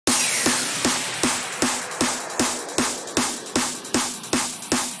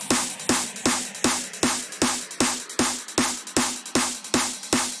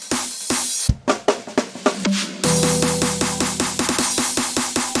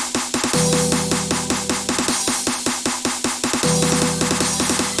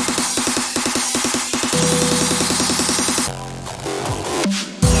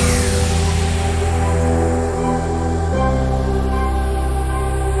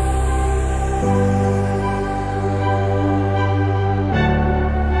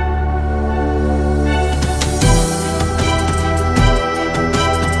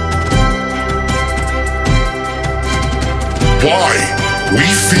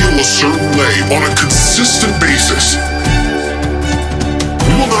feel a certain way on a consistent basis,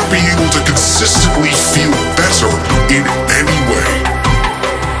 we will not be able to consistently feel better in any way.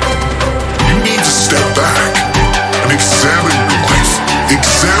 You need to step back and examine your life.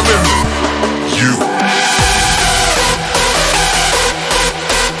 Examine you.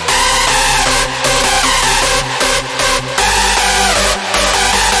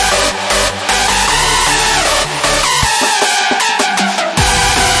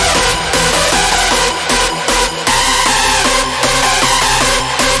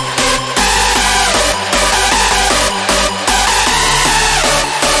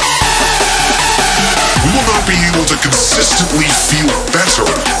 Be able to consistently feel better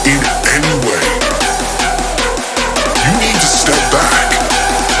in any way. You need to step back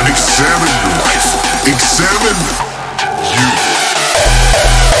and examine your life. Examine you.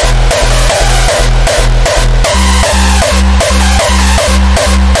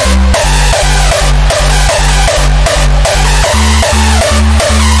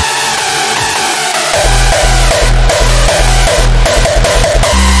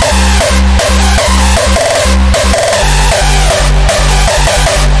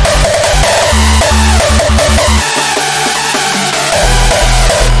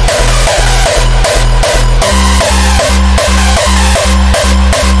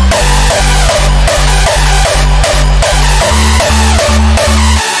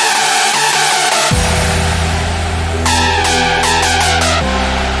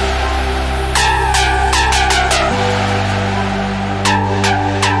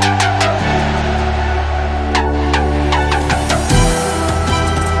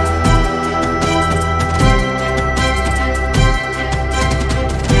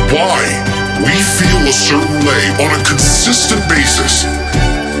 Why we feel a certain way on a consistent basis,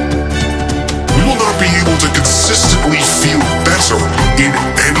 we will not be able to consistently feel better in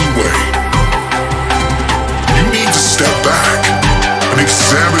any way. You need to step back and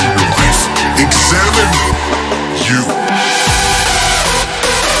examine your life. Examine you.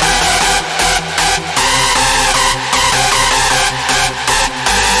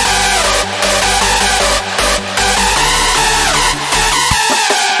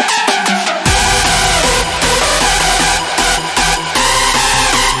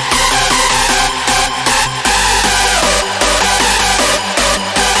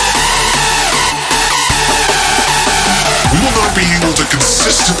 Be able to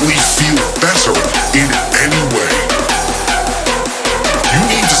consistently feel better in any way. You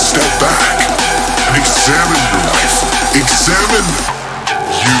need to step back and examine your life. Examine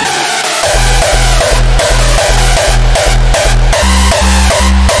you.